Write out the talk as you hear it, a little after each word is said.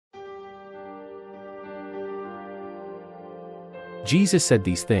Jesus said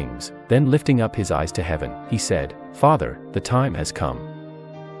these things, then lifting up his eyes to heaven, he said, Father, the time has come.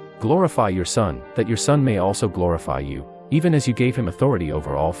 Glorify your Son, that your Son may also glorify you, even as you gave him authority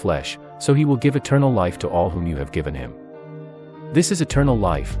over all flesh, so he will give eternal life to all whom you have given him. This is eternal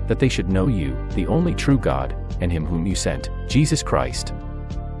life, that they should know you, the only true God, and him whom you sent, Jesus Christ.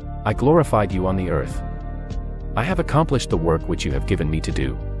 I glorified you on the earth. I have accomplished the work which you have given me to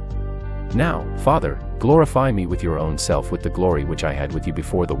do. Now, Father, glorify me with your own self with the glory which I had with you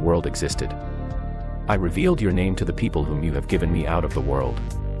before the world existed. I revealed your name to the people whom you have given me out of the world.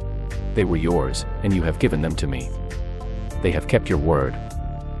 They were yours, and you have given them to me. They have kept your word.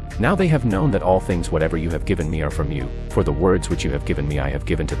 Now they have known that all things whatever you have given me are from you, for the words which you have given me I have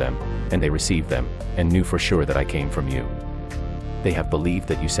given to them, and they received them, and knew for sure that I came from you. They have believed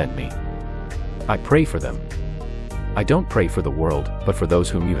that you sent me. I pray for them. I don't pray for the world, but for those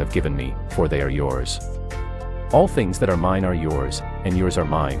whom you have given me, for they are yours. All things that are mine are yours, and yours are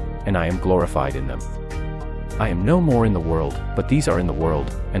mine, and I am glorified in them. I am no more in the world, but these are in the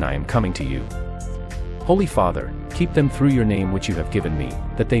world, and I am coming to you. Holy Father, keep them through your name which you have given me,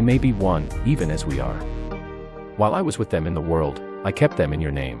 that they may be one, even as we are. While I was with them in the world, I kept them in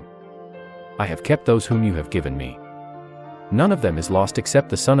your name. I have kept those whom you have given me. None of them is lost except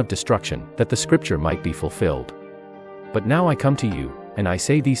the son of destruction, that the scripture might be fulfilled. But now I come to you, and I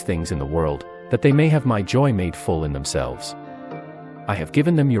say these things in the world, that they may have my joy made full in themselves. I have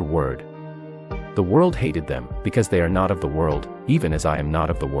given them your word. The world hated them, because they are not of the world, even as I am not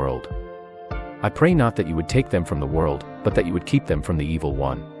of the world. I pray not that you would take them from the world, but that you would keep them from the evil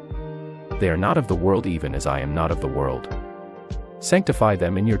one. They are not of the world even as I am not of the world. Sanctify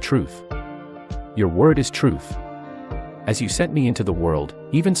them in your truth. Your word is truth. As you sent me into the world,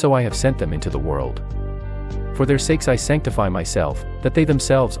 even so I have sent them into the world. For their sakes I sanctify myself, that they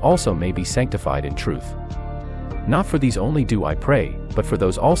themselves also may be sanctified in truth. Not for these only do I pray, but for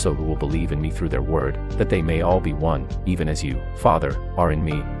those also who will believe in me through their word, that they may all be one, even as you, Father, are in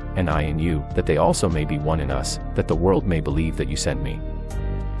me, and I in you, that they also may be one in us, that the world may believe that you sent me.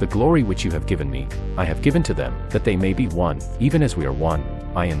 The glory which you have given me, I have given to them, that they may be one, even as we are one,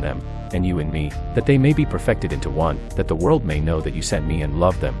 I in them, and you in me, that they may be perfected into one, that the world may know that you sent me and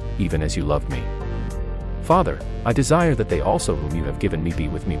loved them, even as you loved me. Father, I desire that they also whom you have given me be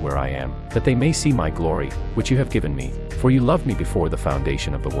with me where I am, that they may see my glory, which you have given me, for you loved me before the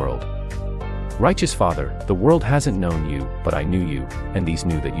foundation of the world. Righteous Father, the world hasn't known you, but I knew you, and these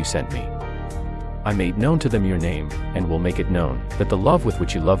knew that you sent me. I made known to them your name, and will make it known, that the love with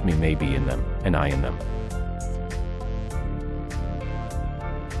which you loved me may be in them, and I in them.